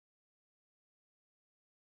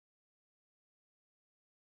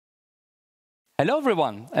Hello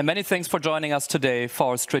everyone, and many thanks for joining us today for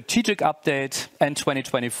our strategic update and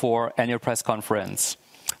 2024 annual press conference.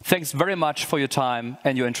 Thanks very much for your time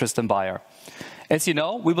and your interest in Bayer. As you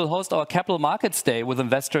know, we will host our Capital Markets Day with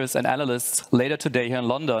investors and analysts later today here in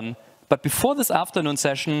London. But before this afternoon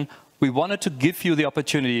session, we wanted to give you the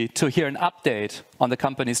opportunity to hear an update on the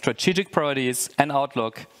company's strategic priorities and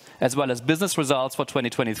outlook, as well as business results for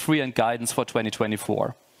 2023 and guidance for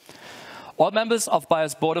 2024. All members of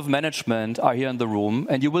Bayer's Board of Management are here in the room,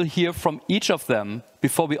 and you will hear from each of them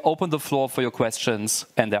before we open the floor for your questions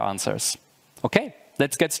and their answers. Okay,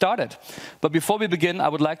 let's get started. But before we begin, I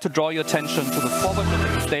would like to draw your attention to the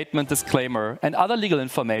forward-looking statement disclaimer and other legal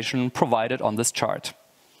information provided on this chart.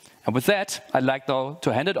 And with that, I'd like now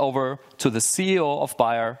to hand it over to the CEO of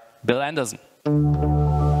Bayer, Bill Anderson.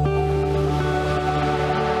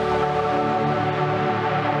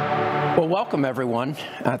 Well, welcome everyone.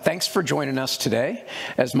 Thanks for joining us today.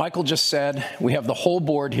 As Michael just said, we have the whole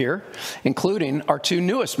board here, including our two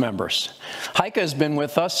newest members. Heike has been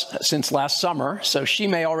with us since last summer, so she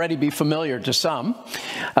may already be familiar to some.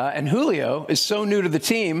 And Julio is so new to the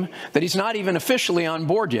team that he's not even officially on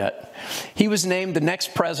board yet. He was named the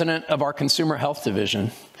next president of our Consumer Health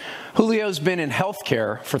Division. Julio's been in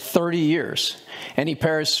healthcare for 30 years, and he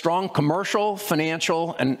pairs strong commercial,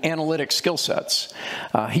 financial, and analytic skill sets.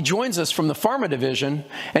 He joins us from the Pharma division,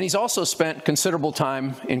 and he's also spent considerable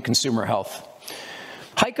time in consumer health.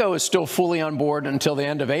 Heiko is still fully on board until the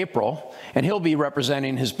end of April, and he'll be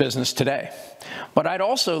representing his business today. But I'd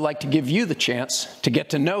also like to give you the chance to get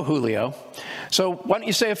to know Julio. So why don't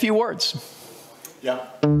you say a few words? Yeah.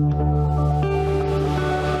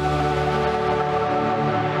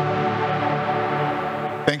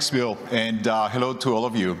 Thanks, Bill, and hello to all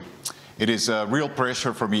of you. It is a real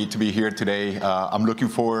pleasure for me to be here today. I'm looking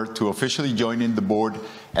forward to officially joining the board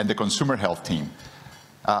and the consumer health team.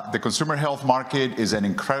 The consumer health market is an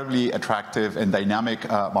incredibly attractive and dynamic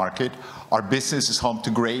market. Our business is home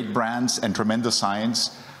to great brands and tremendous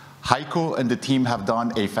science. Heiko and the team have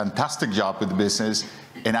done a fantastic job with the business,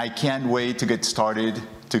 and I can't wait to get started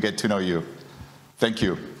to get to know you. Thank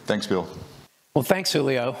you. Thanks, Bill. Well, thanks,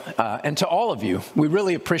 Julio. And to all of you, we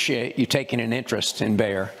really appreciate you taking an interest in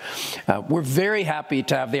Bayer. We're very happy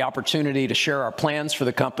to have the opportunity to share our plans for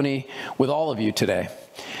the company with all of you today.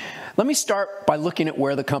 Let me start by looking at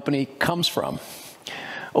where the company comes from.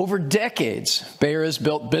 Over decades, Bayer has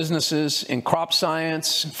built businesses in crop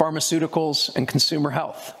science, pharmaceuticals, and consumer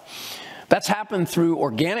health. That's happened through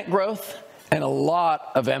organic growth and a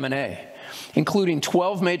lot of M&A, including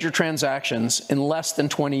 12 major transactions in less than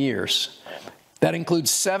 20 years. That includes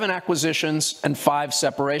 7 acquisitions and 5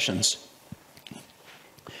 separations.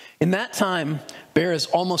 In that time, Bayer has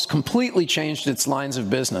almost completely changed its lines of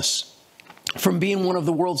business, from being one of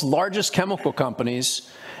the world's largest chemical companies,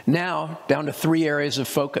 now down to 3 areas of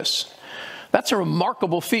focus. That's a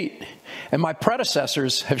remarkable feat, and my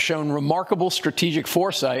predecessors have shown remarkable strategic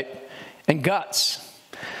foresight and guts.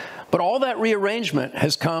 But all that rearrangement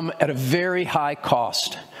has come at a very high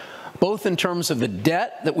cost, both in terms of the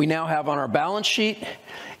debt that we now have on our balance sheet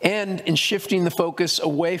and in shifting the focus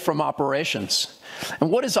away from operations. And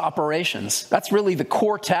what is operations? That's really the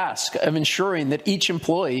core task of ensuring that each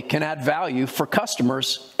employee can add value for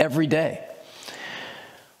customers every day.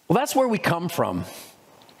 Well, that's where we come from.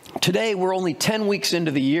 Today, we're only 10 weeks into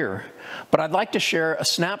the year, but I'd like to share a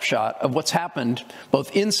snapshot of what's happened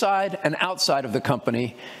both inside and outside of the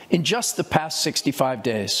company in just the past 65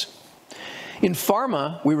 days. In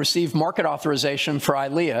Pharma, we received market authorization for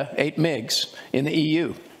Eylea 8 mg in the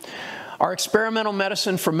EU. Our experimental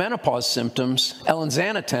medicine for menopause symptoms,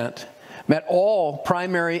 elinzanetant, met all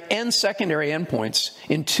primary and secondary endpoints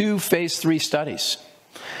in 2 phase 3 studies.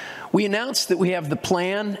 We announced that we have the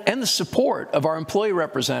plan and the support of our employee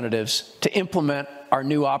representatives to implement our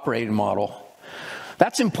new operating model.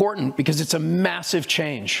 That's important because it's a massive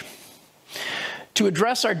change. To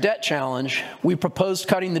address our debt challenge, we proposed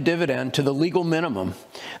cutting the dividend to the legal minimum.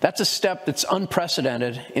 That's a step that's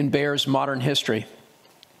unprecedented in Bayer's modern history.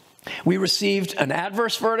 We received an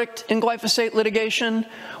adverse verdict in glyphosate litigation,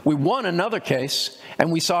 we won another case,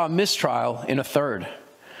 and we saw a mistrial in a third.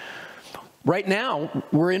 Right now,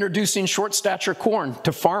 we're introducing short stature corn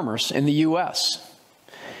to farmers in the US.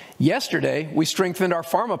 Yesterday, we strengthened our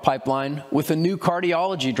pharma pipeline with a new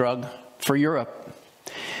cardiology drug for Europe.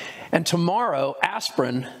 And tomorrow,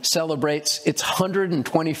 aspirin celebrates its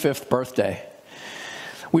 125th birthday.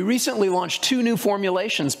 We recently launched 2 new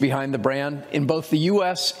formulations behind the brand in both the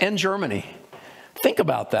US and Germany. Think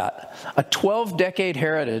about that, a 12-decade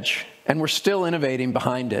heritage, and we're still innovating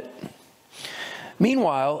behind it.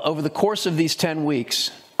 Meanwhile, over the course of these 10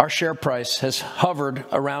 weeks, our share price has hovered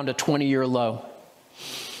around a 20-year low.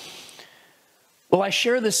 Well, I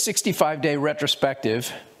share this 65-day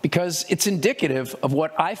retrospective because it's indicative of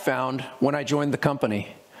what I found when I joined the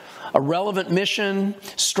company. A relevant mission,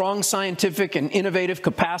 strong scientific and innovative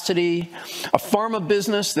capacity, a pharma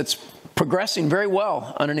business that's progressing very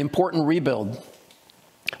well on an important rebuild.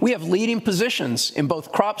 We have leading positions in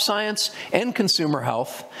both crop science and consumer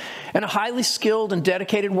health, and a highly skilled and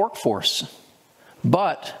dedicated workforce.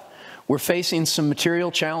 But we're facing some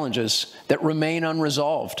material challenges that remain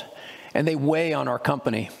unresolved, and they weigh on our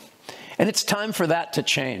company. And it's time for that to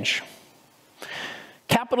change.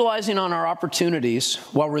 Capitalizing on our opportunities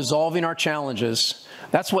while resolving our challenges,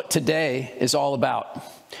 that's what today is all about.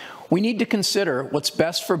 We need to consider what's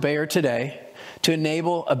best for Bayer today to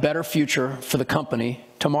enable a better future for the company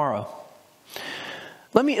tomorrow.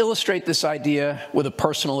 Let me illustrate this idea with a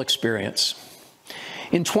personal experience.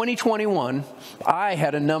 In 2021, I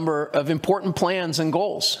had a number of important plans and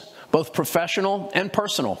goals, both professional and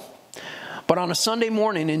personal. But on a Sunday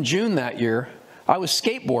morning in June that year, I was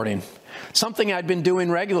skateboarding, something I'd been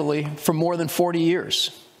doing regularly for more than 40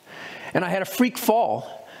 years. And I had a freak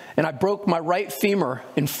fall, and I broke my right femur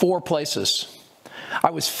in 4 places. I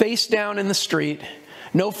was face down in the street,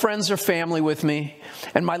 no friends or family with me,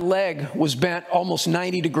 and my leg was bent almost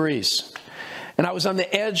 90 degrees. And I was on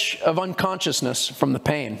the edge of unconsciousness from the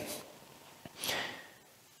pain.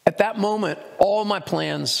 At that moment, all my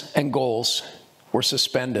plans and goals were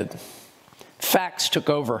suspended. Facts took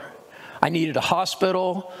over. I needed a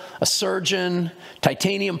hospital, a surgeon,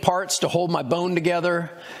 titanium parts to hold my bone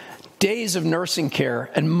together, days of nursing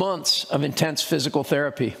care, and months of intense physical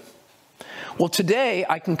therapy. Well, today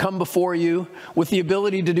I can come before you with the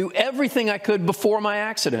ability to do everything I could before my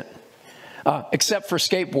accident, except for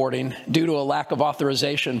skateboarding due to a lack of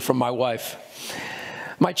authorization from my wife.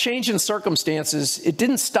 My change in circumstances, it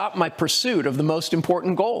didn't stop my pursuit of the most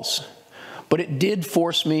important goals, but it did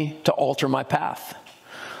force me to alter my path.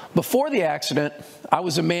 Before the accident, I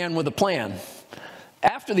was a man with a plan.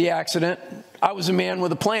 After the accident, I was a man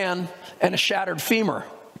with a plan and a shattered femur.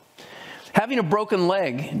 Having a broken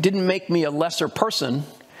leg didn't make me a lesser person,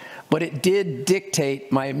 but it did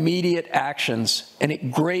dictate my immediate actions, and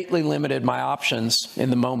it greatly limited my options in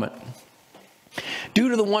the moment. Due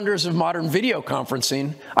to the wonders of modern video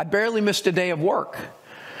conferencing, I barely missed a day of work,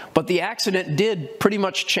 but the accident did pretty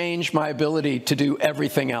much change my ability to do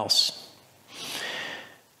everything else.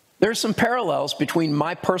 There are some parallels between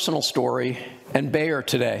my personal story and Bayer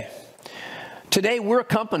today. Today, we're a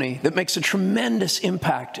company that makes a tremendous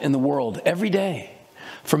impact in the world every day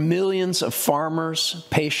for millions of farmers,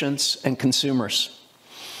 patients, and consumers.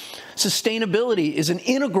 Sustainability is an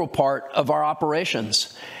integral part of our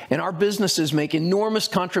operations, and our businesses make enormous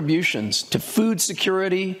contributions to food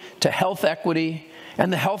security, to health equity,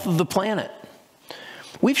 and the health of the planet.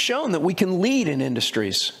 We've shown that we can lead in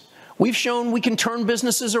industries. We've shown we can turn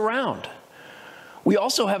businesses around. We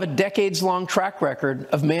also have a decades-long track record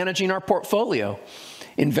of managing our portfolio,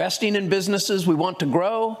 investing in businesses we want to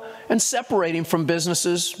grow, and separating from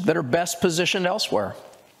businesses that are best positioned elsewhere.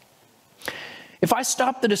 If I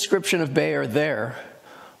stop the description of Bayer there,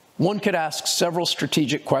 one could ask several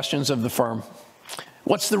strategic questions of the firm.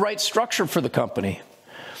 What's the right structure for the company?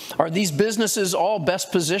 Are these businesses all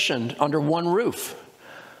best positioned under one roof?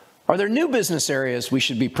 Are there new business areas we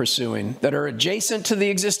should be pursuing that are adjacent to the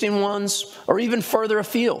existing ones or even further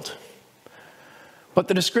afield? But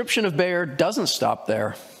the description of Bayer doesn't stop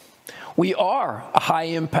there. We are a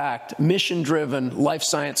high-impact, mission-driven life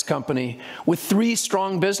science company with 3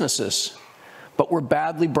 strong businesses, but we're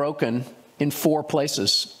badly broken in 4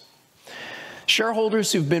 places.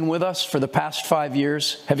 Shareholders who've been with us for the past 5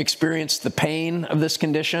 years have experienced the pain of this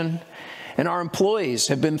condition, and our employees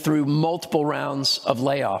have been through multiple rounds of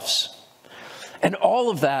layoffs. And all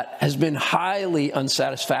of that has been highly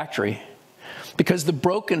unsatisfactory because the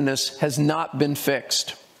brokenness has not been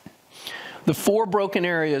fixed. The 4 broken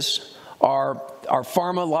areas are our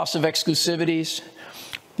pharma loss of exclusivities,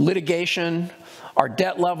 litigation, our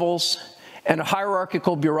debt levels, and a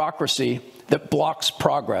hierarchical bureaucracy that blocks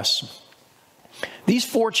progress. These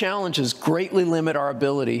 4 challenges greatly limit our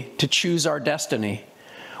ability to choose our destiny,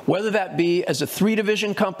 whether that be as a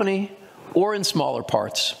 3-division company or in smaller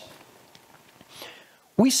parts.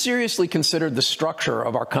 We seriously considered the structure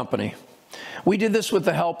of our company. We did this with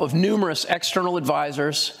the help of numerous external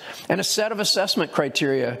advisors and a set of assessment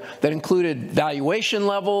criteria that included valuation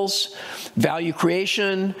levels, value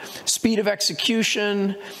creation, speed of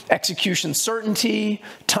execution, execution certainty,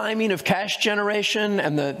 timing of cash generation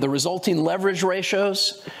and the resulting leverage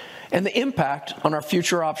ratios, and the impact on our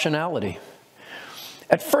future optionality.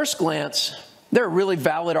 At first glance, there are really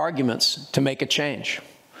valid arguments to make a change.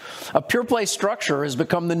 A pure-play structure has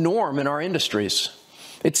become the norm in our industries.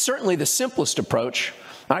 It's certainly the simplest approach,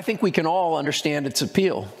 and I think we can all understand its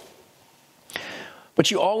appeal.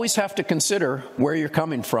 But you always have to consider where you're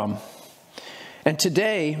coming from. And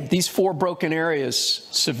today, these 4 broken areas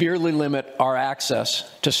severely limit our access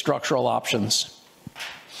to structural options.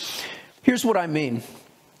 Here's what I mean.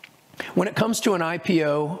 When it comes to an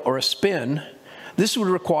IPO or a spin, this would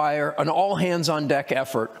require an all-hands-on-deck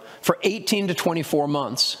effort for 18 to 24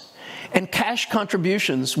 months, and cash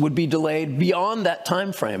contributions would be delayed beyond that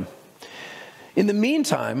time frame. In the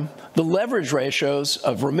meantime, the leverage ratios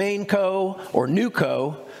of RemainCo or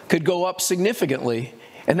NewCo could go up significantly,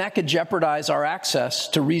 and that could jeopardize our access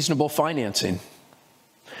to reasonable financing.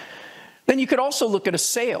 Then you could also look at a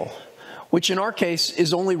sale, which in our case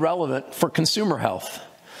is only relevant for consumer health.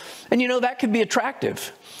 And you know, that could be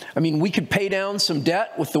attractive. I mean, we could pay down some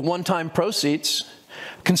debt with the one-time proceeds.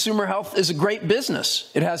 Consumer health is a great business.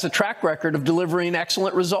 It has a track record of delivering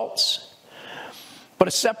excellent results. But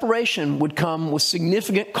a separation would come with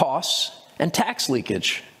significant costs and tax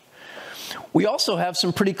leakage. We also have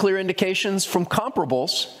some pretty clear indications from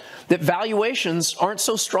comparables that valuations aren't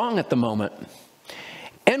so strong at the moment.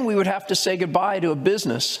 And we would have to say goodbye to a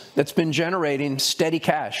business that's been generating steady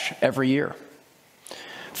cash every year.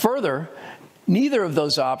 Further, neither of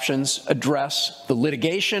those options address the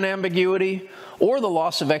litigation ambiguity or the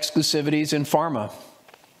loss of exclusivities in pharma.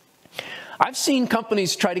 I've seen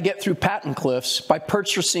companies try to get through patent cliffs by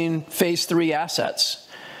purchasing phase 3 assets.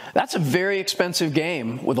 That's a very expensive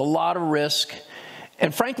game with a lot of risk,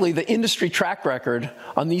 and frankly, the industry track record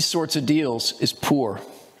on these sorts of deals is poor.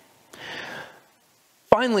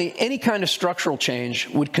 Finally, any kind of structural change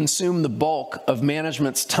would consume the bulk of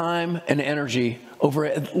management's time and energy over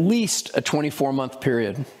at least a 24-month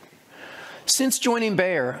period. Since joining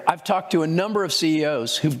Bayer, I've talked to a number of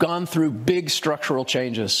CEOs who've gone through big structural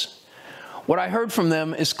changes. What I heard from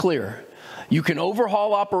them is clear. You can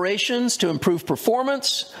overhaul operations to improve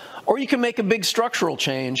performance, or you can make a big structural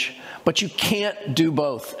change, but you can't do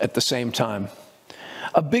both at the same time.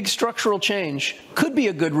 A big structural change could be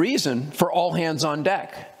a good reason for all hands on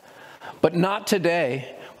deck, but not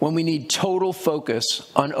today when we need total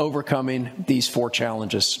focus on overcoming these 4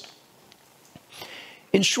 challenges.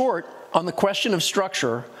 In short, on the question of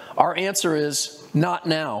structure, our answer is not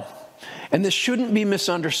now, and this shouldn't be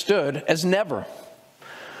misunderstood as never.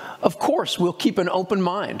 Of course, we'll keep an open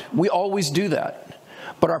mind. We always do that.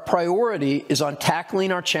 But our priority is on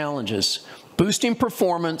tackling our challenges, boosting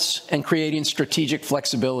performance, and creating strategic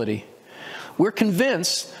flexibility. We're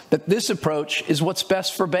convinced that this approach is what's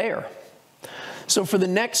best for Bayer. So for the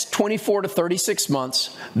next 24 to 36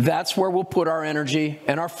 months, that's where we'll put our energy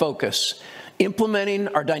and our focus, implementing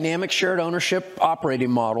our dynamic shared ownership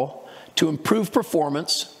operating model to improve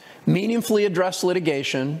performance, meaningfully address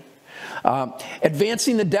litigation,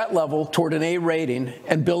 advancing the debt level toward an A rating,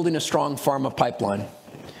 and building a strong pharma pipeline.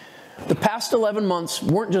 The past 11 months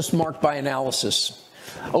weren't just marked by analysis.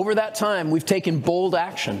 Over that time, we've taken bold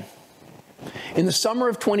action. In the summer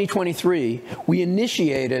of 2023, we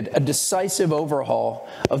initiated a decisive overhaul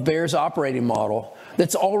of Bayer's operating model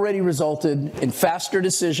that's already resulted in faster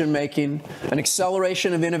decision-making, an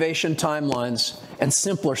acceleration of innovation timelines, and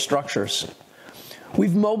simpler structures.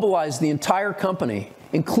 We've mobilized the entire company,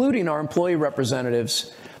 including our employee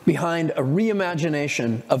representatives, behind a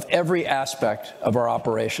reimagination of every aspect of our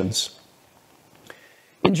operations.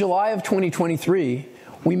 In July of 2023,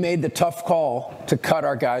 we made the tough call to cut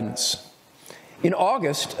our guidance. In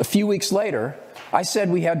August, a few weeks later, I said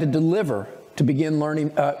we had to deliver to begin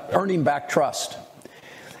earning back trust.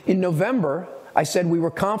 In November, I said we were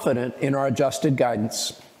confident in our adjusted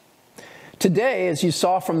guidance. Today, as you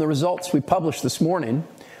saw from the results we published this morning,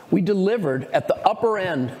 we delivered at the upper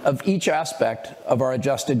end of each aspect of our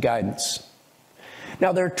adjusted guidance.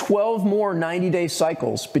 Now, there are 12 more 90-day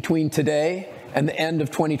cycles between today and the end of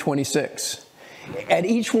 2026. At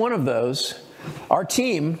each one of those, our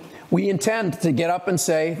team, we intend to get up and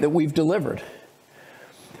say that we've delivered.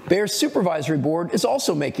 Bayer's supervisory board is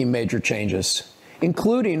also making major changes,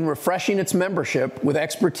 including refreshing its membership with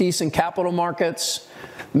expertise in capital markets,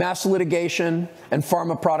 mass litigation, and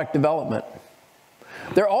pharma product development.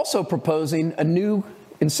 They're also proposing a new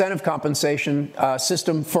incentive compensation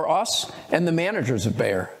system for us and the managers of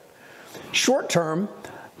Bayer. Short term,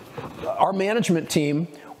 our management team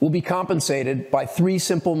will be compensated by 3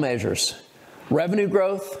 simple measures: revenue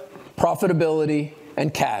growth, profitability,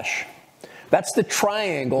 and cash. That's the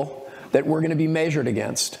triangle that we're going to be measured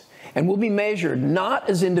against. And we'll be measured not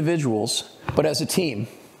as individuals, but as a team.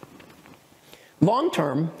 Long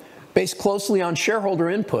term, based closely on shareholder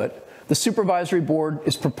input, the Supervisory Board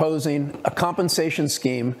is proposing a compensation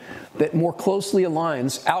scheme that more closely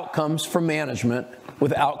aligns outcomes for management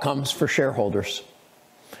with outcomes for shareholders.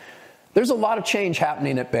 There's a lot of change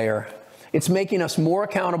happening at Bayer. It's making us more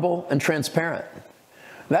accountable and transparent.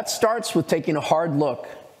 That starts with taking a hard look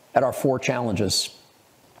at our 4 challenges.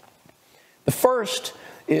 The first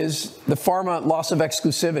is the pharma loss of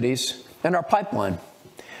exclusivities and our pipeline.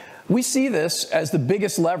 We see this as the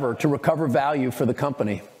biggest lever to recover value for the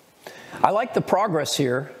company. I like the progress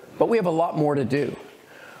here, but we have a lot more to do.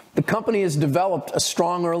 The company has developed a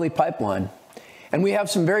strong early pipeline, and we have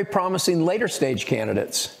some very promising later stage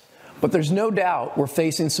candidates. But there's no doubt we're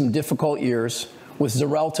facing some difficult years with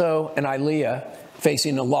Xarelto and Eylea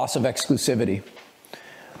facing a loss of exclusivity.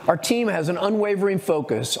 Our team has an unwavering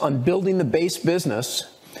focus on building the base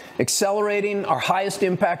business, accelerating our highest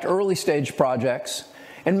impact early stage projects,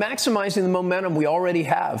 and maximizing the momentum we already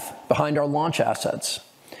have behind our launch assets.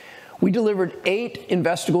 We delivered 8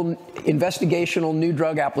 investigational new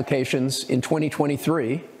drug applications in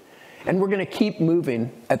 2023, and we're going to keep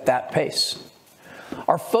moving at that pace.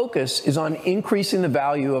 Our focus is on increasing the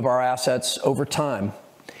value of our assets over time,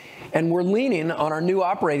 and we're leaning on our new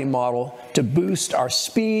operating model to boost our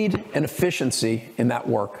speed and efficiency in that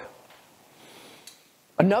work.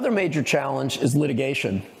 Another major challenge is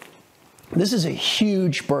litigation. This is a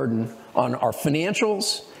huge burden on our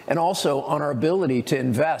financials and also on our ability to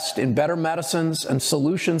invest in better medicines and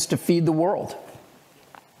solutions to feed the world.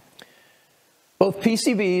 Both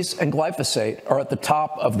PCBs and glyphosate are at the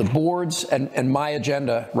top of the board's and my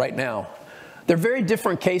agenda right now. They're very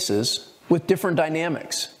different cases with different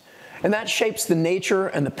dynamics, and that shapes the nature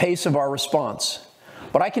and the pace of our response.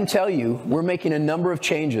 But I can tell you, we're making a number of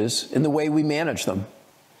changes in the way we manage them.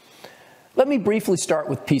 Let me briefly start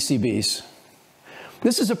with PCBs.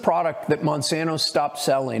 This is a product that Monsanto stopped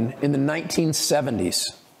selling in the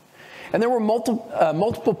 1970s. And there were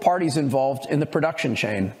multiple parties involved in the production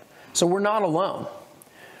chain, so we're not alone.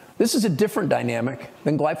 This is a different dynamic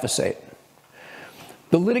than glyphosate.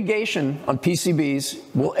 The litigation on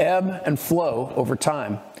PCBs will ebb and flow over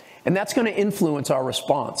time, and that's going to influence our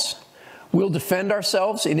response. We'll defend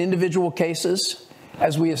ourselves in individual cases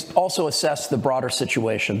as we also assess the broader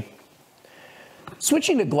situation.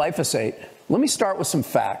 Switching to glyphosate, let me start with some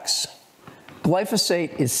facts.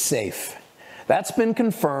 Glyphosate is safe. That's been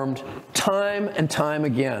confirmed time and time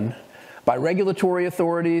again by regulatory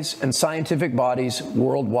authorities and scientific bodies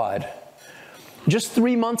worldwide. Just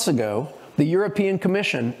 3 months ago, the European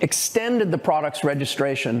Commission extended the product's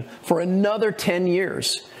registration for another 10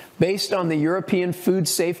 years based on the European Food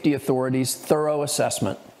Safety Authority's thorough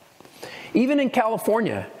assessment. Even in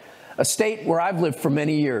California, a state where I've lived for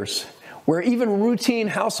many years, where even routine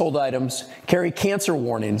household items carry cancer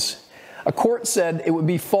warnings, a court said it would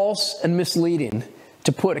be false and misleading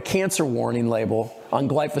to put a cancer warning label on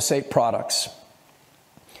glyphosate products.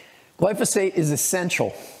 Glyphosate is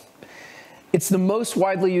essential. It's the most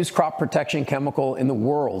widely used crop protection chemical in the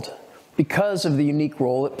world because of the unique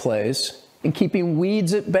role it plays in keeping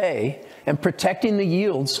weeds at bay and protecting the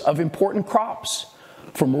yields of important crops,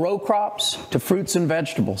 from row crops to fruits and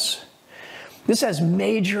vegetables. This has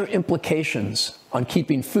major implications on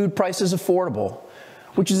keeping food prices affordable,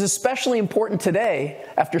 which is especially important today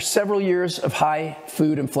after several years of high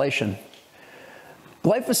food inflation.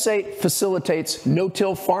 Glyphosate facilitates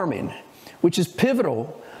no-till farming, which is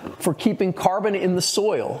pivotal for keeping carbon in the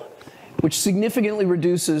soil, which significantly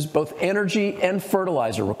reduces both energy and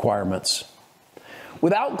fertilizer requirements.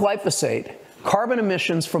 Without glyphosate, carbon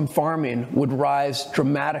emissions from farming would rise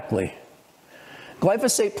dramatically.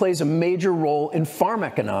 Glyphosate plays a major role in farm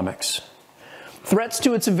economics. Threats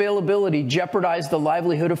to its availability jeopardize the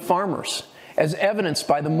livelihood of farmers, as evidenced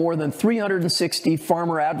by the more than 360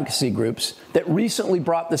 farmer advocacy groups that recently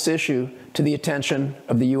brought this issue to the attention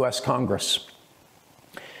of the U.S. Congress.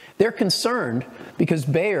 They're concerned because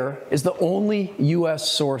Bayer is the only U.S.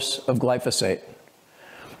 source of glyphosate.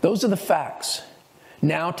 Those are the facts.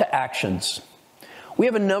 Now to actions. We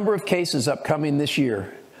have a number of cases upcoming this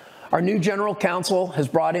year. Our new general counsel has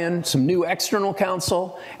brought in some new external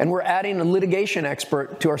counsel, and we're adding a litigation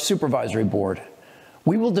expert to our supervisory board.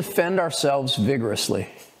 We will defend ourselves vigorously.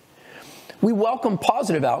 We welcome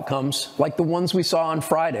positive outcomes like the ones we saw on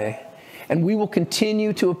Friday, and we will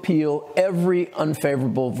continue to appeal every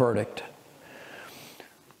unfavorable verdict.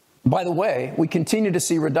 By the way, we continue to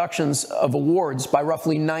see reductions of awards by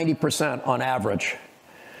roughly 90% on average.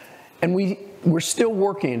 And we're still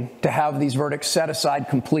working to have these verdicts set aside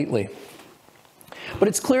completely. But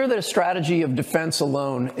it's clear that a strategy of defense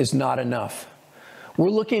alone is not enough. We're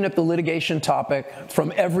looking at the litigation topic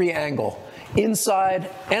from every angle, inside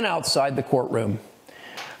and outside the courtroom.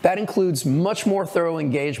 That includes much more thorough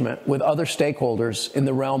engagement with other stakeholders in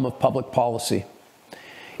the realm of public policy.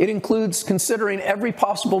 It includes considering every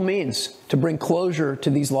possible means to bring closure to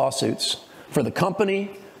these lawsuits for the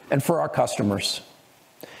company and for our customers.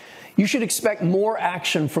 You should expect more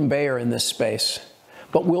action from Bayer in this space,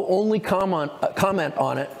 but we'll only comment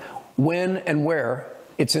on it when and where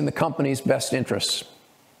it's in the company's best interests.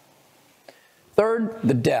 Third,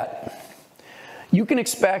 the debt. You can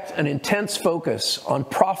expect an intense focus on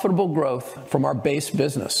profitable growth from our base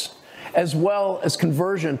business, as well as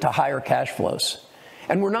conversion to higher cash flows.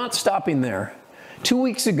 And we're not stopping there. 2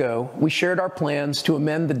 weeks ago, we shared our plans to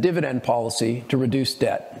amend the dividend policy to reduce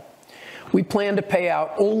debt. We plan to pay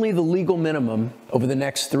out only the legal minimum over the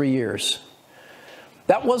next 3 years.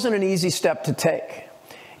 That wasn't an easy step to take.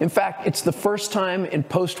 In fact, it's the first time in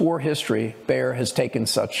post-war history Bayer has taken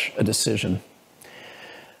such a decision.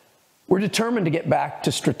 We're determined to get back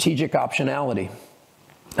to strategic optionality,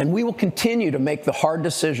 and we will continue to make the hard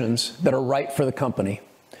decisions that are right for the company.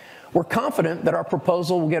 We're confident that our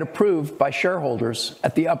proposal will get approved by shareholders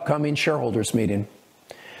at the upcoming shareholders meeting.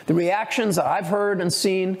 The reactions that I've heard and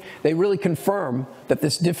seen, they really confirm that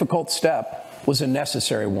this difficult step was a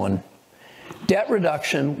necessary one. Debt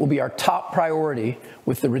reduction will be our top priority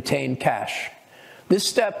with the retained cash. This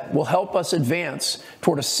step will help us advance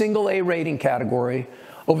toward a single A rating category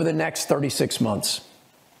over the next 36 months.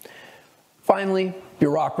 Finally,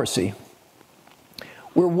 bureaucracy.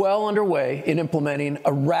 We're well underway in implementing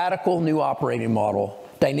a radical new operating model,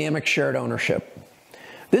 dynamic shared ownership.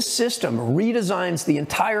 This system redesigns the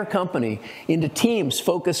entire company into teams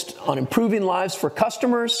focused on improving lives for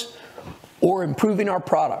customers or improving our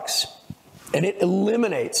products, and it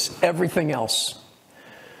eliminates everything else.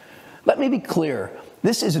 Let me be clear,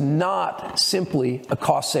 this is not simply a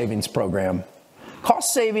cost savings program.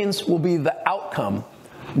 Cost savings will be the outcome,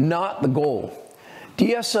 not the goal.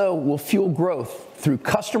 DSO will fuel growth through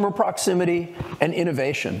customer proximity and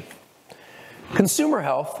innovation. Consumer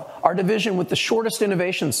Health, our division with the shortest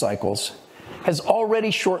innovation cycles, has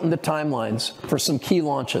already shortened the timelines for some key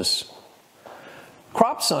launches.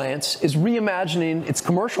 Crop Science is reimagining its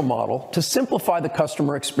commercial model to simplify the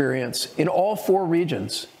customer experience in all 4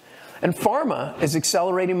 regions. And Pharma is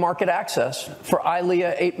accelerating market access for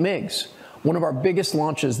Eylea 8 mg, one of our biggest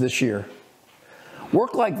launches this year.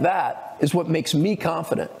 Work like that is what makes me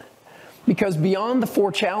confident, because beyond the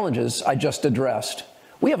 4 challenges I just addressed,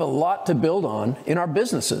 we have a lot to build on in our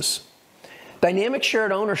businesses. Dynamic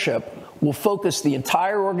shared ownership will focus the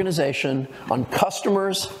entire organization on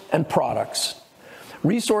customers and products.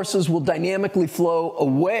 Resources will dynamically flow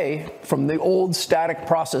away from the old static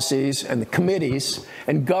processes and the committees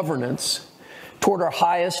and governance toward our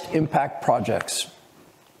highest impact projects.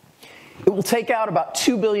 It will take out about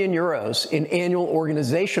 2 billion euros in annual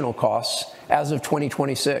organizational costs as of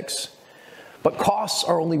 2026. But costs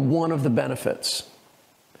are only one of the benefits.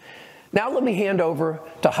 Now let me hand over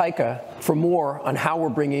to Heike for more on how we're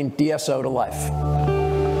bringing DSO to life.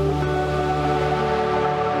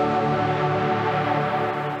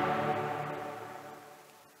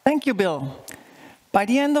 Thank you, Bill. By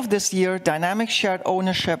the end of this year, dynamic shared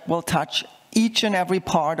ownership will touch each and every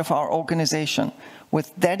part of our organization,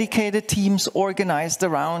 with dedicated teams organized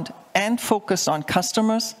around and focused on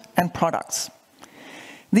customers and products.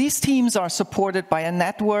 These teams are supported by a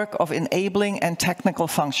network of enabling and technical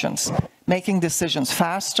functions, making decisions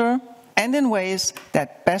faster and in ways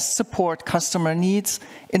that best support customer needs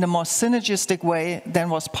in a more synergistic way than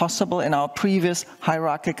was possible in our previous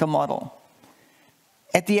hierarchical model.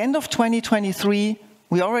 At the end of 2023,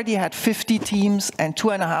 we already had 50 teams and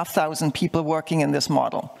 2,500 people working in this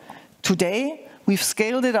model. Today, we've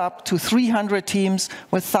scaled it up to 300 teams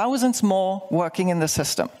with thousands more working in the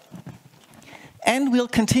system. And we'll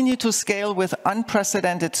continue to scale with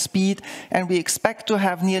unprecedented speed, and we expect to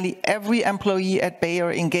have nearly every employee at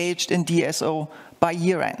Bayer engaged in DSO by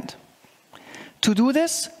year-end. To do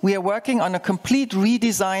this, we are working on a complete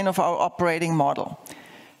redesign of our operating model.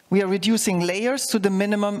 We are reducing layers to the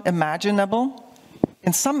minimum imaginable.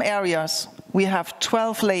 In some areas, we have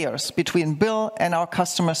 12 layers between Bill and our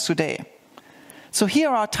customers today. So here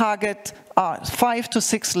our target are 5 to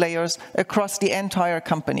 6 layers across the entire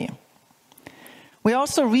company. We're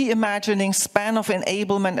also reimagining span of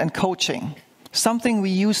enablement and coaching, something we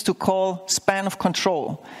used to call span of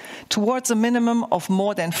control, towards a minimum of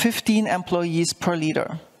more than 15 employees per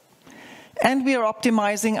leader. And we are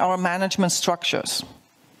optimizing our management structures.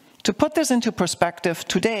 To put this into perspective,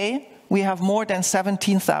 today we have more than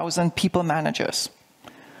 17,000 people managers.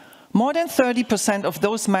 More than 30% of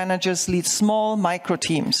those managers lead small micro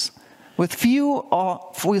teams with 4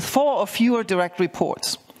 or fewer direct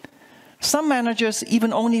reports. Some managers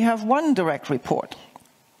even only have one direct report.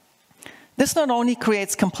 This not only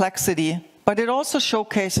creates complexity, but it also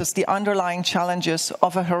showcases the underlying challenges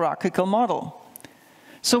of a hierarchical model.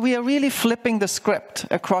 So we are really flipping the script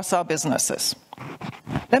across our businesses.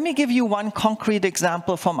 Let me give you one concrete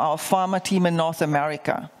example from our Pharma team in North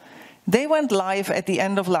America. They went live at the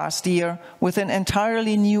end of last year with an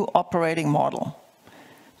entirely new operating model.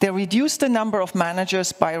 They reduced the number of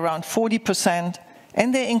managers by around 40%,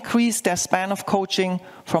 and they increased their span of coaching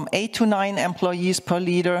from 8 to 9 employees per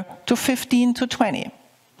leader to 15 to 20.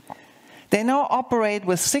 They now operate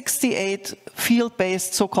with 68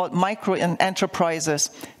 field-based so-called micro-enterprises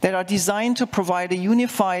that are designed to provide a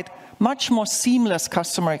unified, much more seamless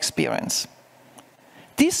customer experience.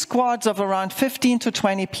 These squads of around 15 to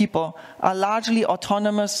 20 people are largely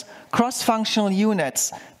autonomous, cross-functional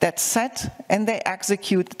units that set and they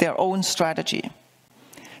execute their own strategy.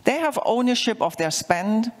 They have ownership of their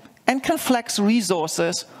spend and can flex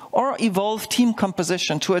resources or evolve team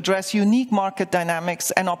composition to address unique market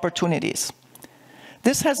dynamics and opportunities.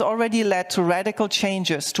 This has already led to radical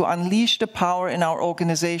changes to unleash the power in our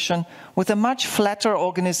organization with a much flatter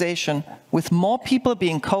organization, with more people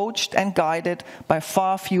being coached and guided by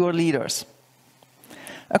far fewer leaders.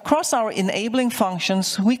 Across our enabling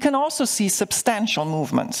functions, we can also see substantial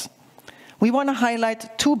movements. We want to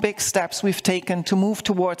highlight 2 big steps we've taken to move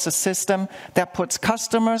towards a system that puts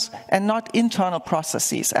customers and not internal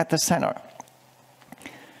processes at the center.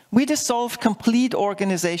 We dissolved complete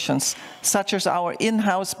organizations, such as our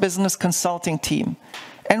in-house business consulting team,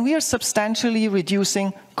 and we are substantially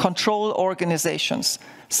reducing control organizations,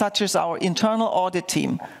 such as our internal audit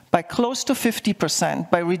team, by close to 50%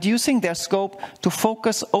 by reducing their scope to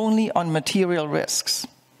focus only on material risks.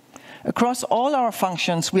 Across all our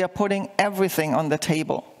functions, we are putting everything on the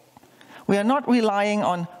table. We are not relying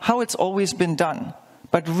on how it's always been done,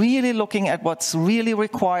 but really looking at what's really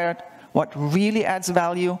required, what really adds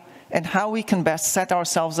value, and how we can best set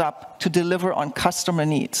ourselves up to deliver on customer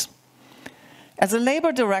needs. As a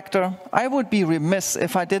labor director, I would be remiss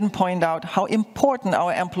if I didn't point out how important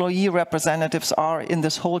our employee representatives are in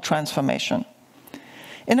this whole transformation.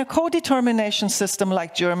 In a co-determination system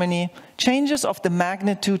like Germany, changes of the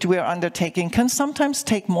magnitude we are undertaking can sometimes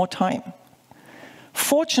take more time.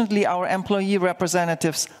 Fortunately, our employee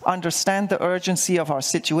representatives understand the urgency of our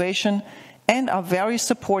situation and are very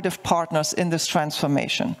supportive partners in this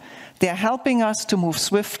transformation. They are helping us to move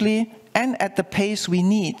swiftly and at the pace we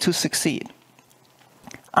need to succeed.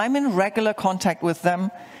 I'm in regular contact with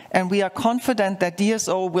them, and we are confident that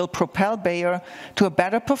DSO will propel Bayer to a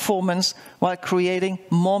better performance while creating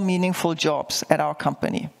more meaningful jobs at our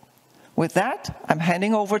company. With that, I'm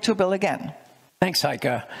handing over to Bill again. Thanks, Heike.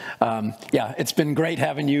 Yeah, it's been great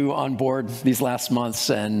having you on board these last months,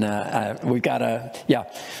 and we've got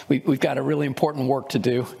a really important work to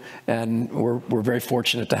do, and we're very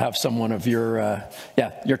fortunate to have someone of your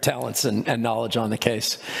talents and knowledge on the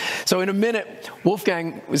case. So in a minute,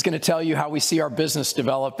 Wolfgang is going to tell you how we see our business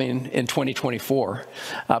developing in 2024.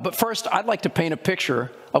 But first, I'd like to paint a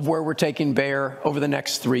picture of where we're taking Bayer over the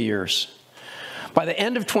next 3 years. By the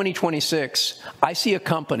end of 2026, I see a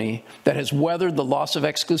company that has weathered the loss of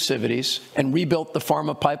exclusivities and rebuilt the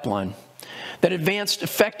pharma pipeline, that advanced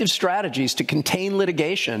effective strategies to contain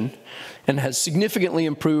litigation and has significantly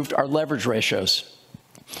improved our leverage ratios,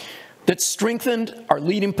 that strengthened our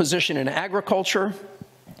leading position in agriculture,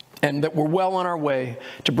 and that we're well on our way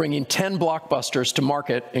to bringing 10 blockbusters to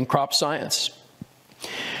market in crop science,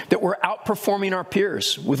 that we're outperforming our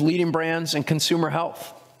peers with leading brands in consumer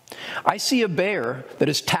health. I see a Bayer that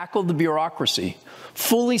has tackled the bureaucracy,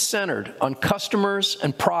 fully centered on customers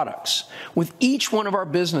and products, with each one of our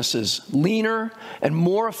businesses leaner and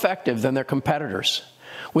more effective than their competitors,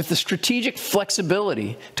 with the strategic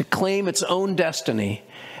flexibility to claim its own destiny,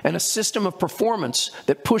 and a system of performance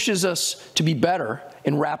that pushes us to be better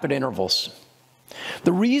in rapid intervals.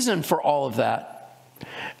 The reason for all of that,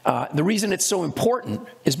 the reason it's so important,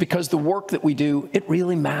 is because the work that we do, it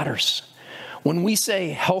really matters. When we say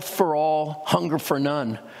health for all, hunger for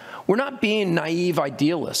none, we're not being naive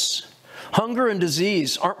idealists. Hunger and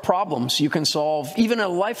disease aren't problems you can solve even in a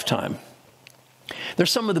lifetime. They're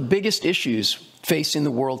some of the biggest issues facing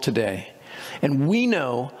the world today, and we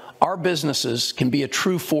know our businesses can be a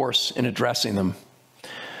true force in addressing them.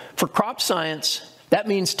 For crop science, that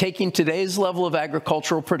means taking today's level of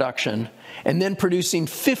agricultural production and then producing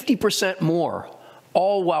 50% more,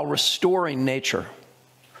 all while restoring nature.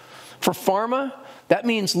 For pharma, that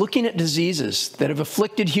means looking at diseases that have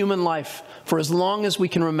afflicted human life for as long as we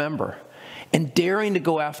can remember and daring to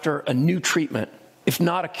go after a new treatment, if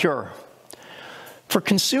not a cure. For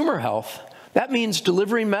consumer health, That means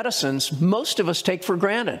delivering medicines most of us take for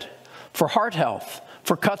granted, for heart health,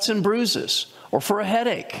 for cuts and bruises, or for a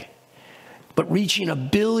headache, but reaching 1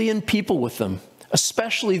 billion people with them,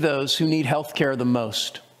 especially those who need health care the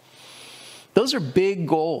most. Those are big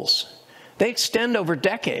goals. They extend over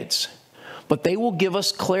decades, but they will give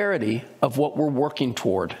us clarity of what we're working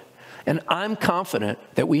toward. And I'm confident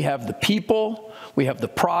that we have the people, we have the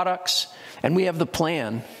products, and we have the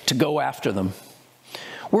plan to go after them.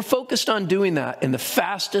 We're focused on doing that in the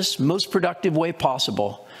fastest, most productive way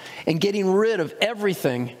possible and getting rid of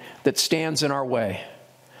everything that stands in our way.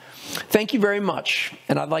 Thank you very much,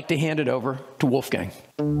 and I'd like to hand it over to Wolfgang.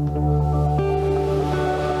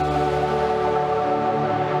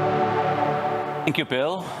 Thank you,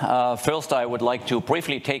 Bill. First, I would like to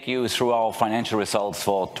briefly take you through our financial results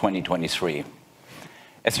for 2023.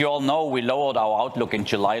 As you all know, we lowered our outlook in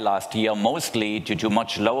July last year, mostly due to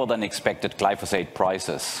much lower than expected glyphosate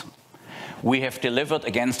prices. We have delivered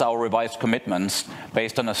against our revised commitments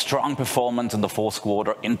based on a strong performance in the fourth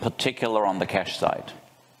quarter, in particular on the cash side.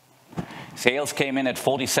 Sales came in at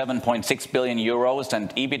 47.6 billion euros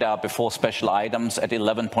and EBITDA before special items at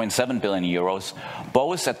 11.7 billion euros,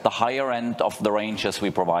 both at the higher end of the ranges we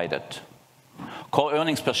provided. Core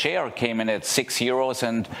earnings per share came in at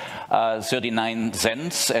 6.39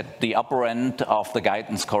 euros at the upper end of the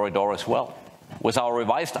guidance corridor as well. With our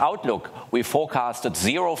revised outlook, we forecasted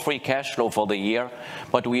 0 free cash flow for the year,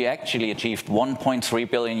 but we actually achieved 1.3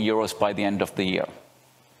 billion euros by the end of the year.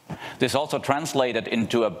 This also translated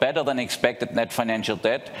into a better than expected net financial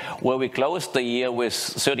debt, where we closed the year with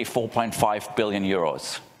 34.5 billion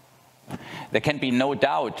euros. There can be no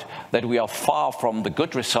doubt that we are far from the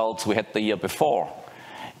good results we had the year before.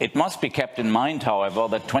 It must be kept in mind, however,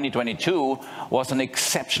 that 2022 was an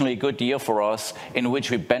exceptionally good year for us, in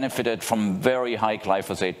which we benefited from very high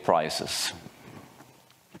glyphosate prices.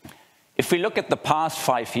 If we look at the past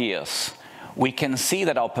 5 years, we can see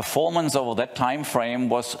that our performance over that time frame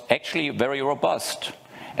was actually very robust.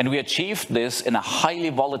 And we achieved this in a highly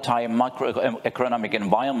volatile macroeconomic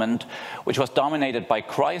environment, which was dominated by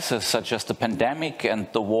crises such as the pandemic and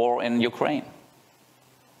the war in Ukraine.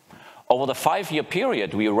 Over the 5-year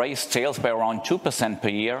period, we raised sales by around 2% per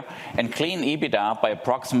year and clean EBITDA by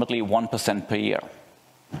approximately 1% per year.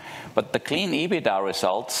 But the clean EBITDA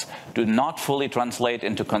results do not fully translate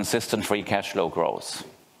into consistent free cash flow growth.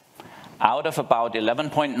 Out of about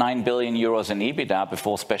 11.9 billion euros in EBITDA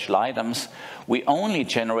before special items, we only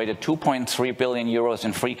generated 2.3 billion euros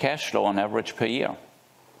in free cash flow on average per year.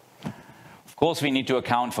 Of course, we need to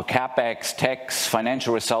account for CapEx, tax,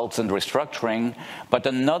 financial results, and restructuring, but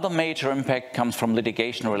another major impact comes from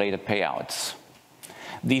litigation-related payouts.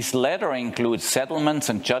 These latter include settlements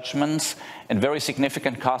and judgments and very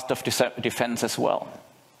significant cost of defense as well.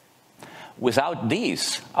 Without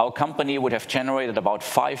these, our company would have generated about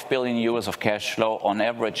 5 billion euros of cash flow on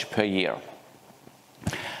average per year.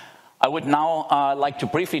 I would now like to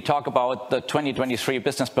briefly talk about the 2023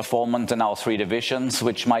 business performance in our 3 divisions,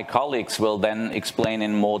 which my colleagues will then explain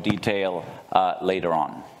in more detail later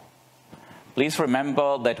on. Please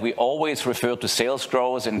remember that we always refer to sales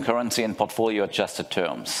growth in currency and portfolio adjusted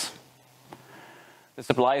terms. This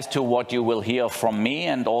applies to what you will hear from me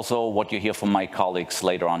and also what you hear from my colleagues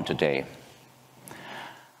later on today.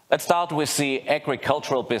 Let's start with the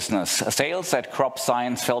agricultural business. Sales at Crop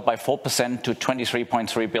Science fell by 4% to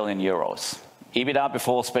 23.3 billion euros. EBITDA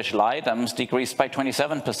before special items decreased by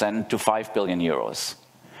 27% to 5 billion euros.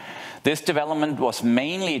 This development was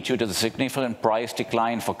mainly due to the significant price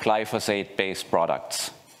decline for glyphosate-based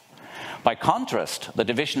products. By contrast, the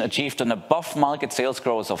division achieved an above-market sales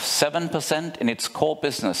growth of 7% in its core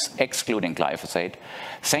business, excluding glyphosate,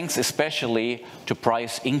 thanks especially to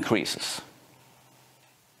price increases.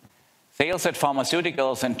 Sales at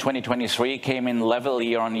pharmaceuticals in 2023 came in level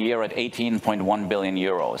year-on-year at 18.1 billion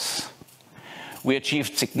euros. We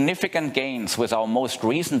achieved significant gains with our most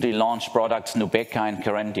recently launched products, Nubeqa and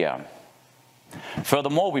Kerendia.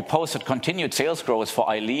 Furthermore, we posted continued sales growth for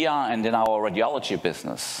Eylea and in our radiology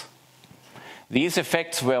business. These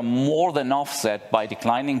effects were more than offset by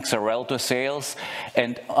declining Xarelto sales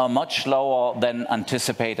and a much lower than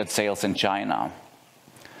anticipated sales in China.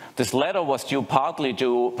 This latter was due partly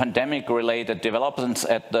to pandemic-related developments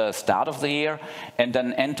at the start of the year and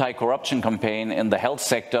an anti-corruption campaign in the health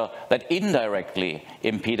sector that indirectly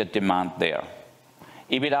impeded demand there.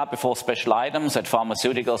 EBITDA before special items at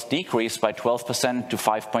pharmaceuticals decreased by 12% to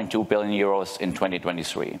 5.2 billion euros in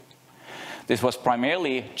 2023. This was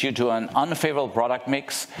primarily due to an unfavorable product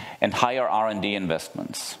mix and higher R&D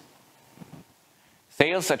investments.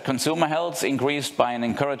 Sales at Consumer Health increased by an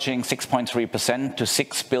encouraging 6.3% to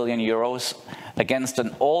 6 billion euros against an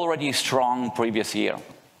already strong previous year.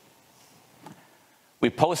 We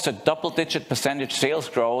posted double-digit percentage sales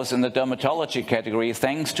growth in the dermatology category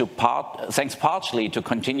thanks partially to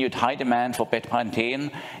continued high demand for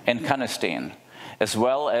bepanthen and canesten, as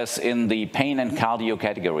well as in the pain and cardio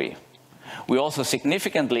category. We also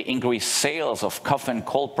significantly increased sales of cough and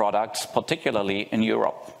cold products, particularly in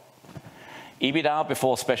Europe. EBITDA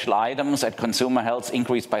before special items at Consumer Health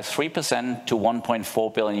increased by 3% to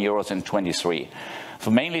 1.4 billion euros in 23,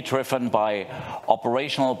 mainly driven by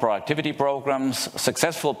operational productivity programs,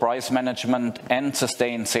 successful price management, and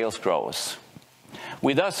sustained sales growth.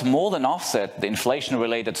 We thus more than offset the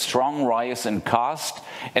inflation-related strong rise in cost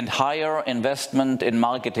and higher investment in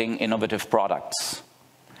marketing innovative products.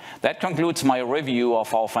 That concludes my review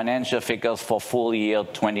of our financial figures for full year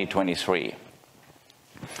 2023.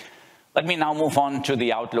 Let me now move on to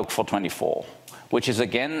the outlook for 24, which is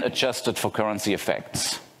again adjusted for currency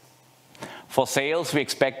effects. For sales, we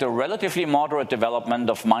expect a relatively moderate development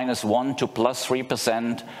of -1% to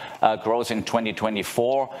 +3% growth in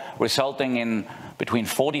 2024, resulting in between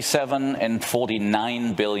 47 and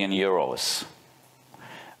 49 billion euros.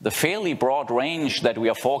 The fairly broad range that we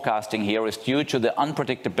are forecasting here is due to the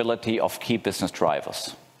unpredictability of key business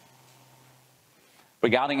drivers.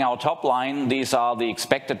 Regarding our top line, these are the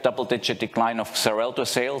expected double-digit decline of Xarelto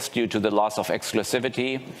sales due to the loss of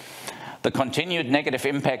exclusivity, the continued negative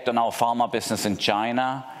impact on our pharma business in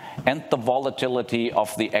China, and the volatility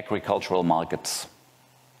of the agricultural markets.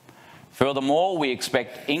 Furthermore, we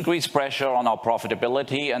expect increased pressure on our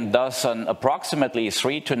profitability and thus an approximately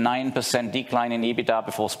 3 to 9% decline in EBITDA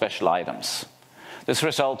before special items. This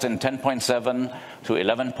results in 10.7 to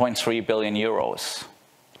 11.3 billion euros.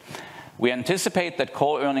 We anticipate that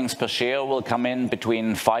core earnings per share will come in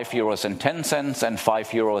between 5.10 euros and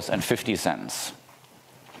 5.50 euros.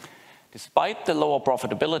 Despite the lower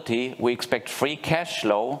profitability, we expect free cash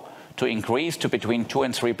flow to increase to between 2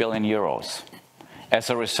 and 3 billion euros. As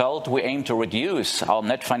a result, we aim to reduce our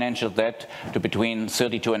net financial debt to between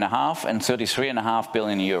 32.5 and 33.5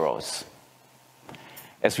 billion euros.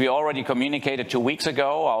 As we already communicated 2 weeks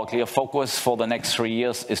ago, our clear focus for the next 3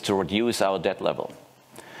 years is to reduce our debt level.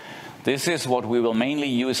 This is what we will mainly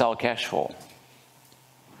use our cash for.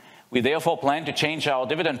 We therefore plan to change our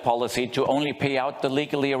dividend policy to only pay out the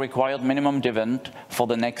legally required minimum dividend for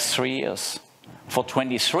the next 3 years. For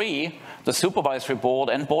 23, the Supervisory Board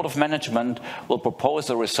and Board of Management will propose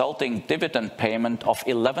a resulting dividend payment of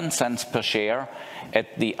 11 cents per share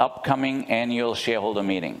at the upcoming annual shareholder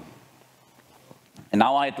meeting. And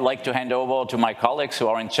now I'd like to hand over to my colleagues who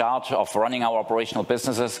are in charge of running our operational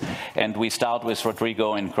businesses, and we start with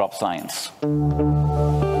Rodrigo in Crop Science.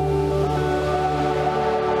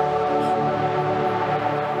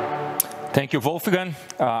 Thank you, Wolfgang.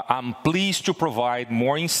 I'm pleased to provide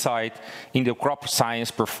more insight in the crop science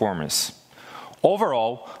performance.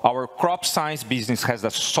 Overall, our crop science business has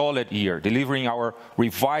a solid year, delivering our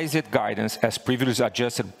revised guidance as previously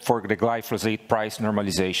adjusted for the glyphosate price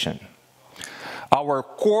normalization. Our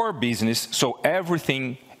core business, so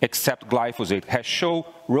everything except glyphosate, has shown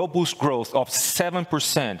robust growth of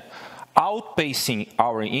 7%, outpacing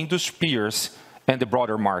our industry peers and the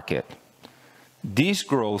broader market. This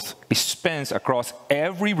growth spans across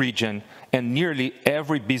every region and nearly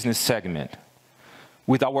every business segment.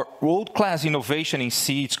 With our world-class innovation in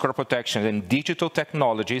seeds, crop protection, and digital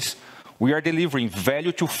technologies, we are delivering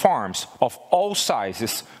value to farms of all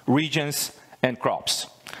sizes, regions, and crops.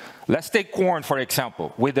 Let's take corn, for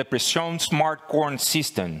example, with the Precision Smart Corn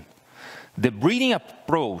System. The breeding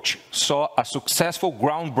approach saw a successful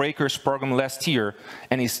Groundbreakers program last year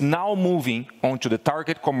and is now moving on to the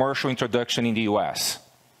target commercial introduction in the US.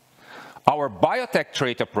 Our biotech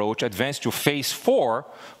trait approach advanced to phase 4,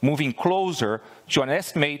 moving closer to an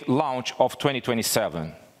estimated launch of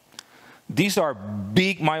 2027. These are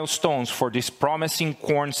big milestones for this promising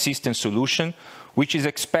corn system solution, which is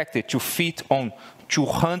expected to fit on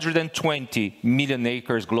 220 million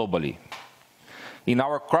acres globally. In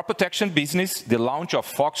our crop protection business, the launch of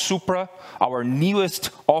Fox Supra, our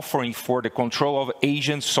newest offering for the control of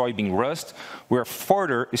Asian soybean rust, will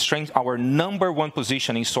further strengthen our #1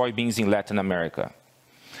 position in soybeans in Latin America.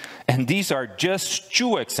 And these are just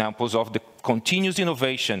 2 examples of the continuous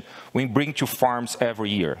innovation we bring to farms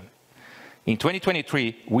every year. In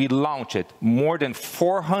 2023, we launched more than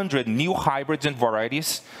 400 new hybrids and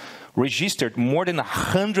varieties, registered more than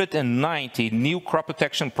 190 new crop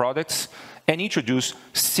protection products, and introduced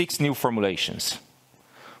 6 new formulations.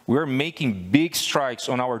 We are making big strides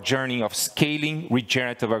on our journey of scaling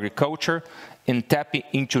regenerative agriculture and tapping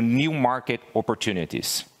into new market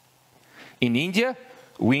opportunities. In India,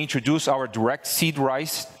 we introduced our direct seed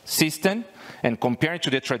rice system, and compared to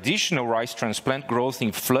the traditional rice transplant growth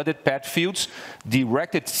in flooded pad fields,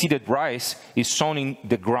 directed seeded rice is sown in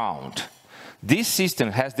the ground. This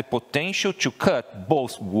system has the potential to cut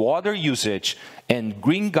both water usage and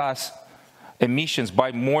green gas emissions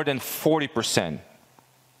by more than 40%.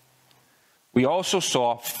 We also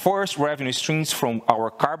saw first revenue streams from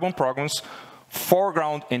our carbon programs,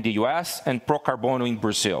 Foreground in the US and Procarbono in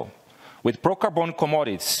Brazil. With Procarbono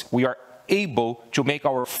commodities, we are able to make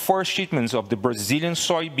our first shipments of the Brazilian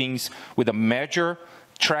soybeans with a measured,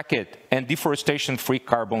 tracked, and deforestation-free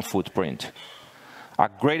carbon footprint. A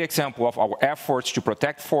great example of our efforts to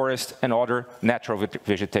protect forests and other natural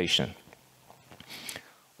vegetation.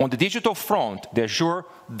 On the digital front, the Azure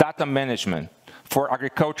Data Management for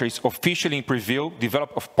Agriculture is officially in preview,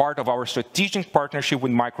 developed as part of our strategic partnership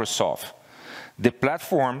with Microsoft. The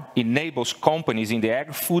platform enables companies in the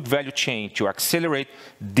agri-food value chain to accelerate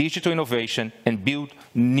digital innovation and build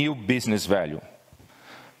new business value.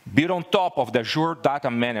 Built on top of the Azure Data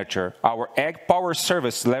Manager, our Ag Power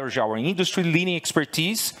service leverages our industry-leading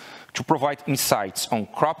expertise to provide insights on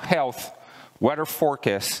crop health, weather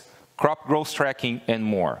forecasts, crop growth tracking, and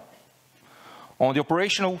more. On the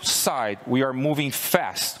operational side, we are moving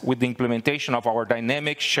fast with the implementation of our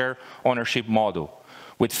dynamic share ownership model,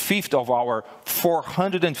 with 50 of our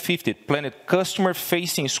 450 planned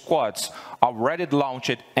customer-facing squads already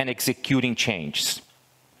launched and executing changes.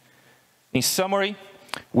 In summary,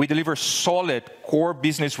 we deliver solid core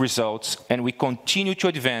business results, and we continue to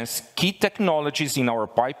advance key technologies in our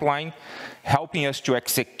pipeline, helping us to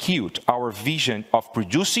execute our vision of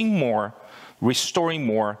producing more, restoring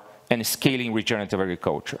more, and scaling regenerative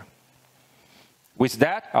agriculture. With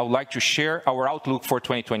that, I would like to share our outlook for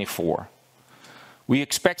 2024. We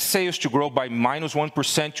expect sales to grow by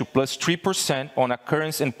 -1% to +3% on a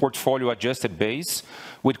currency and portfolio-adjusted base,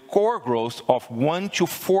 with core growth of 1% to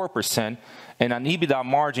 4% and an EBITDA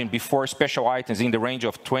margin before special items in the range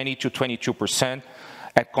of 20% to 22%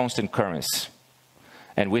 at constant currency.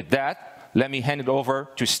 And with that, let me hand it over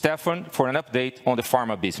to Stefan for an update on the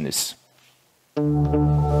pharma business.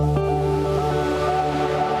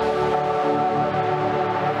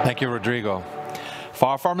 Thank you, Rodrigo. For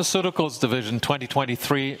our Pharmaceuticals division,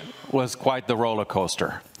 2023 was quite the roller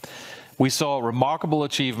coaster. We saw remarkable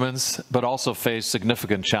achievements, but also faced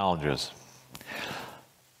significant challenges.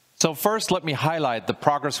 So first, let me highlight the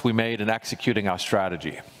progress we made in executing our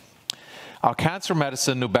strategy. Our cancer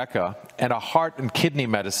medicine, Nubeqa, and our heart and kidney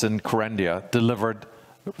medicine, Kerendia, delivered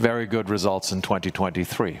very good results in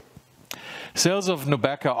 2023. Sales of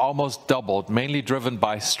Nubeqa almost doubled, mainly driven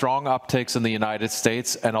by strong uptakes in the United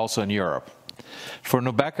States and also in Europe. For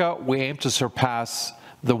Nubeqa, we aim to surpass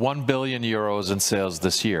the 1 billion euros in sales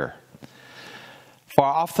this year. For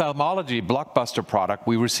our ophthalmology blockbuster product,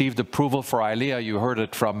 we received approval for Eylea, you heard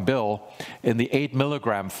it from Bill, in the 8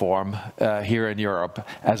 milligram form here in Europe,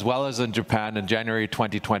 as well as in Japan in January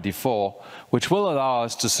 2024, which will allow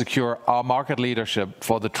us to secure our market leadership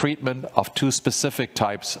for the treatment of 2 specific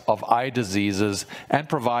types of eye diseases and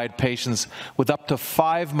provide patients with up to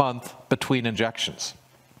 5 months between injections.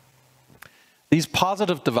 These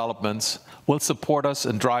positive developments will support us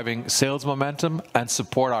in driving sales momentum and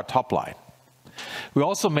support our top line. We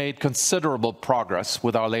also made considerable progress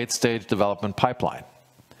with our late-stage development pipeline.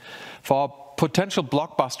 For our potential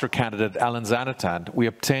blockbuster candidate, elinzanetant, we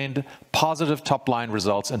obtained positive top-line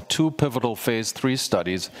results in 2 pivotal phase 3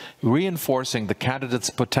 studies, reinforcing the candidate's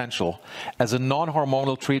potential as a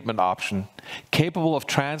non-hormonal treatment option capable of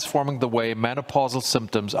transforming the way menopausal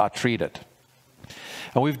symptoms are treated.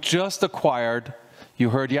 And we've just acquired, you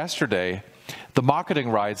heard yesterday, the marketing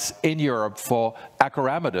rights in Europe for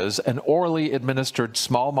acoramidis, an orally administered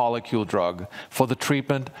small molecule drug for the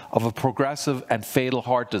treatment of a progressive and fatal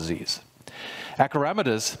heart disease.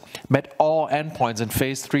 Acoramidis met all endpoints in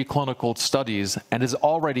phase 3 clinical studies and is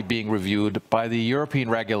already being reviewed by the European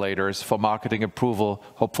regulators for marketing approval,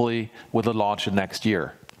 hopefully with a launch in next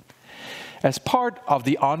year. As part of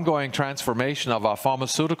the ongoing transformation of our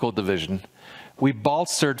pharmaceutical division, we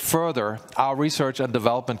bolstered further our research and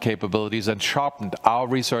development capabilities and sharpened our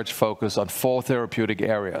research focus on 4 therapeutic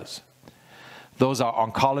areas. Those are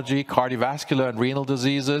oncology, cardiovascular and renal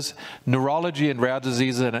diseases, neurology and rare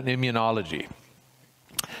diseases, and immunology.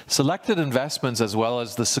 Selected investments, as well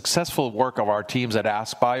as the successful work of our teams at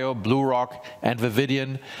AskBio, BlueRock, and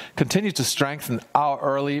Vividion, continue to strengthen our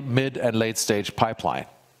early, mid, and late-stage pipeline.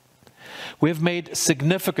 We have made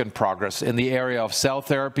significant progress in the area of cell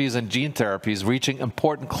therapies and gene therapies, reaching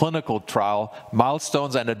important clinical trial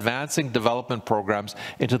milestones and advancing development programs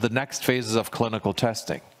into the next phases of clinical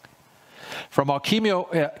testing. From our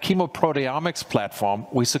chemoproteomics platform,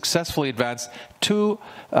 we successfully advanced two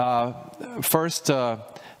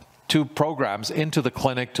programs into the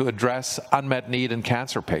clinic to address unmet need in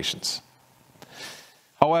cancer patients.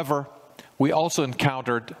 However, we also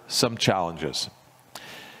encountered some challenges.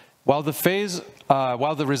 While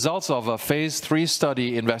the results of a phase 3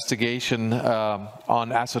 study investigation on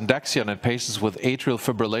asundexian in patients with atrial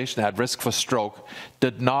fibrillation at risk for stroke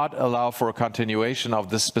did not allow for a continuation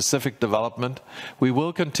of this specific development, we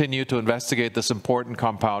will continue to investigate this important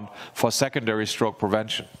compound for secondary stroke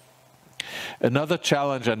prevention. Another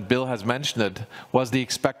challenge, and Bill has mentioned it, was the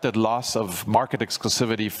expected loss of market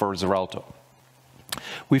exclusivity for Xarelto.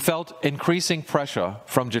 We felt increasing pressure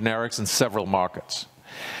from generics in several markets.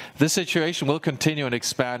 This situation will continue and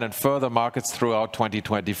expand in further markets throughout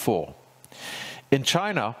 2024. In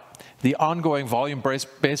China, the ongoing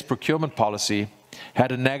volume-based procurement policy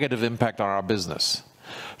had a negative impact on our business.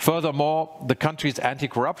 Furthermore, the country's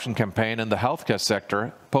anti-corruption campaign in the healthcare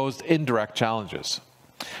sector posed indirect challenges.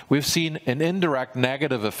 We've seen an indirect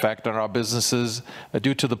negative effect on our businesses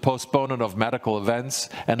due to the postponement of medical events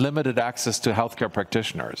and limited access to healthcare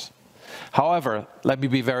practitioners. However, let me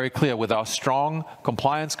be very clear, with our strong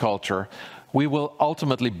compliance culture, we will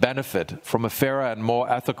ultimately benefit from a fairer and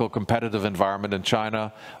more ethical competitive environment in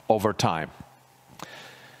China over time.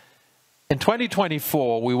 In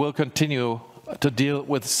 2024, we will continue to deal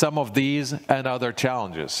with some of these and other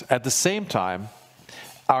challenges. At the same time,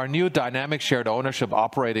 our new dynamic shared ownership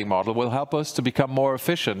operating model will help us to become more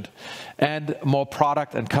efficient and more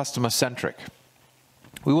product and customer-centric.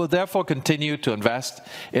 We will therefore continue to invest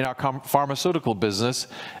in our pharmaceutical business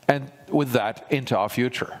and with that into our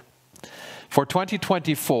future. For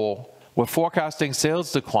 2024, we're forecasting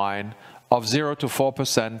sales decline of 0 to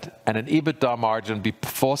 4% and an EBITDA margin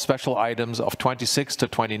before special items of 26 to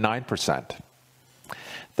 29%.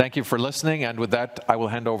 Thank you for listening, and with that, I will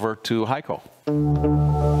hand over to Heiko.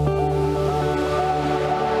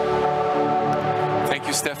 Thank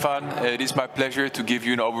you, Stefan. It is my pleasure to give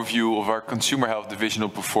you an overview of our Consumer Health divisional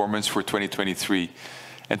performance for 2023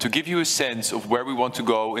 and to give you a sense of where we want to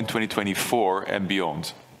go in 2024 and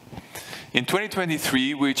beyond. In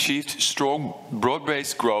 2023, we achieved strong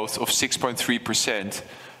broad-based growth of 6.3%,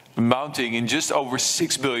 amounting in just over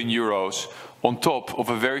 6 billion euros on top of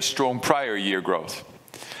a very strong prior year growth.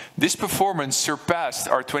 This performance surpassed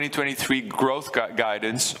our 2023 growth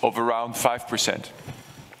guidance of around 5%.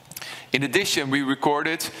 In addition, we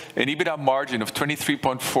recorded an EBITDA margin of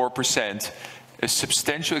 23.4%, a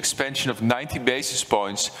substantial expansion of 90 basis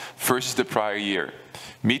points versus the prior year,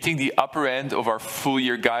 meeting the upper end of our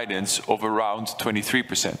full-year guidance of around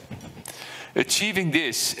 23%. Achieving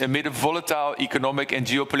this amid a volatile economic and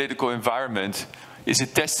geopolitical environment is a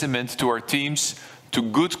testament to our teams, to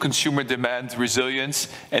good consumer demand resilience,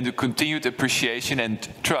 and the continued appreciation and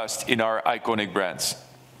trust in our iconic brands.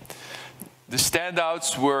 The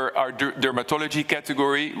standouts were our dermatology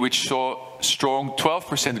category, which saw strong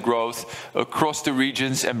 12% growth across the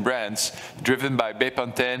regions and brands, driven by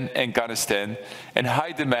Bepanthen and Canesten, and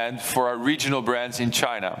high demand for our regional brands in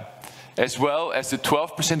China, as well as the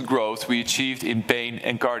 12% growth we achieved in pain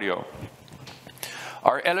and cardio.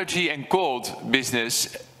 Our allergy and cold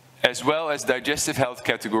business, as well as digestive health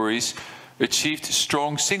categories, achieved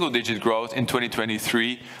strong single-digit growth in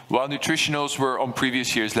 2023, while nutritionals were on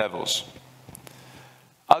previous year's levels.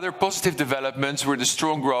 Other positive developments were the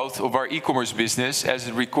strong growth of our e-commerce business, as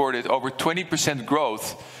it recorded over 20%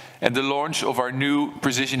 growth, and the launch of our new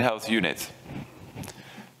Precision Health unit.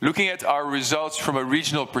 Looking at our results from a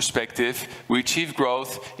regional perspective, we achieved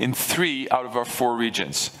growth in 3 out of our 4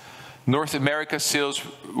 regions. North America sales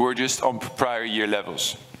were just on prior year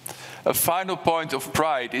levels. A final point of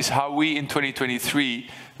pride is how we in 2023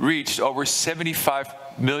 reached over 75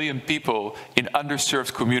 million people in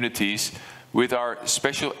underserved communities, with our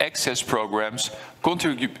special access programs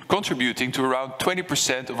contributing to around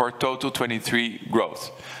 20% of our total 23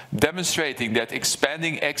 growth, demonstrating that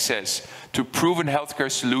expanding access to proven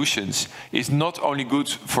healthcare solutions is not only good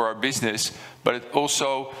for our business, but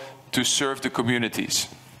also to serve the communities.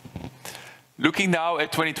 Looking now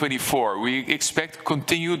at 2024, we expect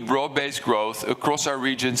continued broad-based growth across our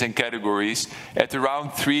regions and categories at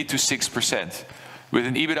around 3 to 6%, with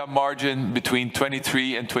an EBITDA margin between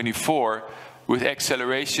 23 and 24, with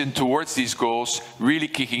acceleration towards these goals really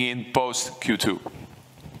kicking in post Q2.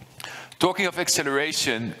 Talking of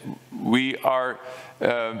acceleration, we are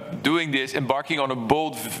doing this, embarking on a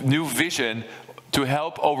bold new vision to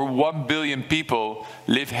help over 1 billion people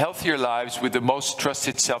live healthier lives with the most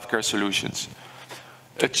trusted self-care solutions.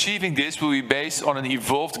 Achieving this will be based on an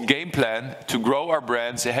evolved game plan to grow our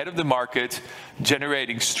brands ahead of the market,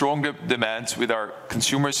 generating strong demands with our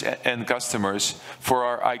consumers and customers for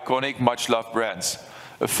our iconic, much-loved brands.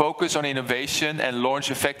 A focus on innovation and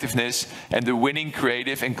launch effectiveness and the winning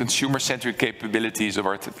creative and consumer-centric capabilities of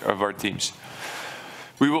our teams.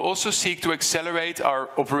 We will also seek to accelerate our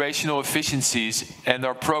operational efficiencies and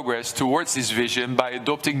our progress towards this vision by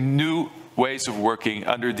adopting new ways of working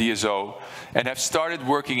under DSO and have started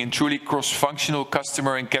working in truly cross-functional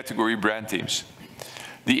customer and category brand teams.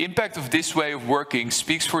 The impact of this way of working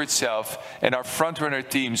speaks for itself, and our frontrunner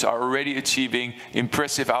teams are already achieving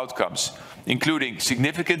impressive outcomes, including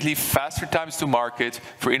significantly faster times to market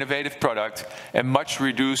for innovative product and much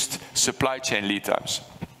reduced supply chain lead times.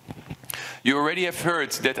 You already have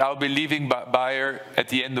heard that I'll be leaving Bayer at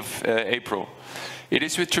the end of April. It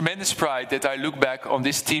is with tremendous pride that I look back on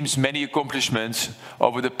this team's many accomplishments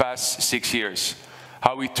over the past 6 years,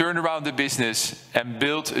 how we turned around the business and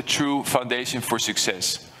built a true foundation for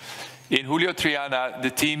success. In Julio Triana, the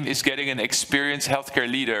team is getting an experienced healthcare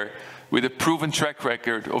leader with a proven track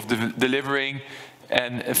record of delivering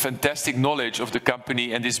and a fantastic knowledge of the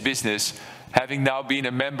company and this business, having now been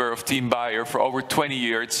a member of Team Bayer for over 20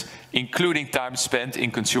 years, including time spent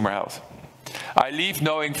in consumer health. I leave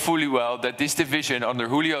knowing fully well that this division under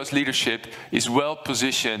Julio's leadership is well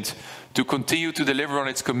positioned to continue to deliver on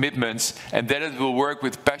its commitments and that it will work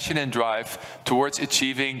with passion and drive towards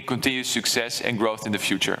achieving continued success and growth in the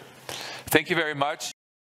future. Thank you very much.